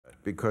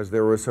because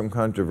there was some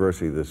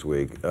controversy this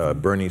week.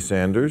 Bernie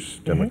Sanders,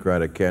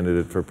 Democratic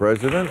candidate for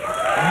president,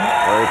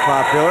 very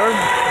popular.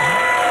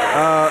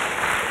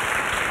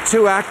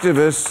 Two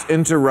activists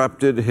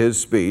interrupted his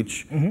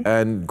speech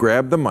and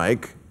grabbed the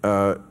mic.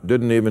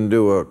 Didn't even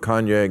do a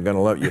Kanye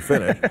 "Gonna Let You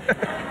Finish."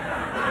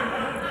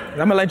 I'm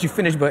gonna let you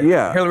finish, but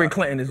yeah. Hillary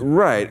Clinton is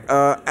right.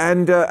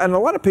 And a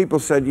lot of people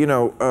said, you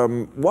know,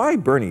 why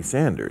Bernie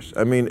Sanders?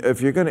 I mean,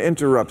 if you're going to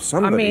interrupt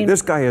somebody,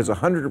 this guy has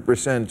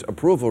 100%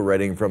 approval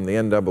rating from the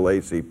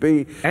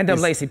NAACP.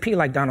 NAACP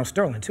like Donald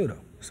Sterling too, though.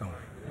 So.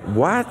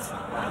 What?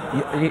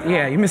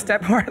 Yeah, you missed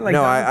that part? Like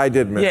no, I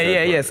did miss that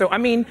part. Yeah. So, I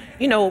mean,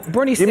 you know,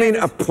 Bernie Sanders... You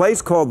mean a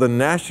place called the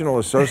National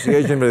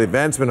Association for the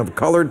Advancement of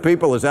Colored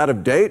People is out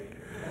of date?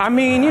 I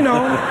mean, you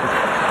know,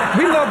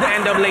 we love the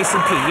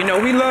NAACP. You know,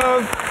 we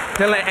love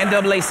the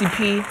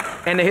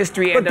NAACP and the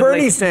history of NAACP. But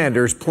Bernie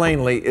Sanders,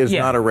 plainly, is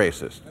not a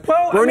racist.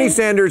 Well, Bernie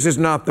Sanders is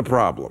not the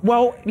problem.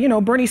 Well, you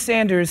know, Bernie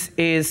Sanders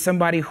is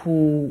somebody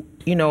who,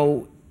 you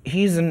know,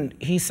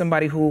 he's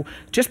somebody who,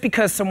 just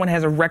because someone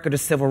has a record of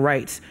civil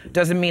rights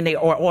doesn't mean they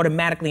are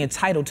automatically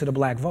entitled to the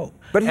black vote.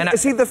 But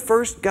is he the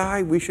first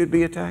guy we should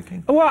be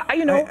attacking? Well,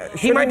 you know,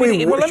 he might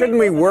be. Shouldn't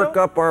we work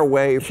up our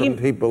way from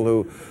people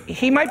who?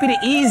 He might be the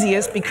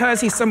easiest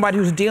because he's somebody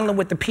who's dealing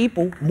with the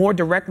people more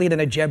directly than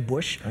a Jeb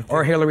Bush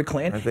or Hillary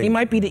Clinton. He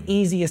might be the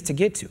easiest to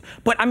get to.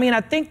 But I mean, I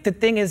think the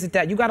thing is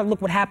that you got to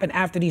look what happened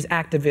after these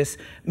activists.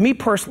 Me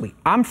personally,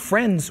 I'm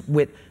friends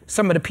with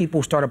some of the people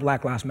who started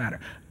Black Lives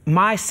Matter.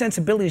 My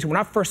sensibilities, when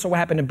I first saw what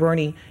happened to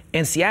Bernie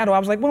in Seattle, I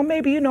was like, well,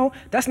 maybe, you know,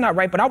 that's not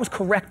right, but I was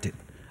corrected.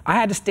 I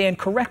had to stand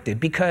corrected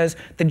because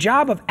the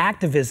job of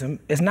activism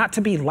is not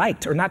to be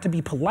liked or not to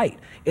be polite.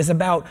 It's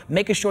about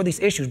making sure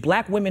these issues,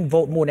 black women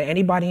vote more than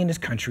anybody in this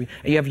country,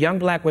 and you have young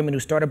black women who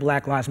started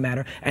Black Lives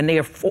Matter, and they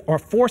are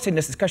forcing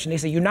this discussion. They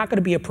say, you're not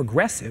gonna be a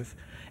progressive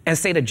and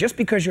say that just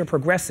because you're a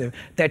progressive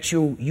that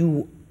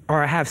you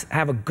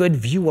have a good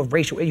view of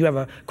you have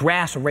a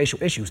grasp of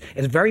racial issues.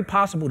 It's very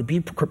possible to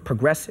be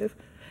progressive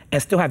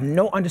and still have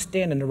no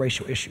understanding of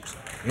racial issues.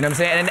 You know what I'm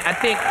saying? And I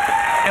think,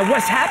 and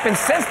what's happened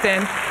since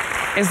then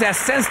is that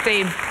since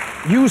they've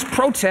used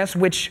protests,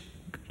 which,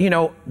 you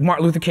know,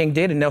 Martin Luther King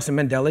did and Nelson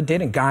Mandela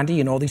did and Gandhi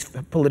and all these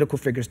political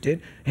figures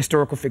did,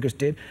 historical figures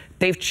did,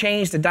 they've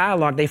changed the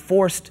dialogue. They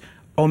forced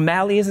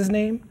O'Malley is his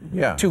name,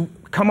 to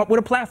come up with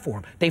a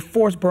platform. They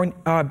forced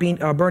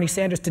Bernie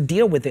Sanders to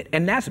deal with it,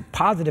 and that's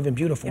positive and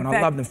beautiful, and I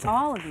love them for it.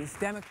 All of these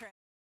Democrats.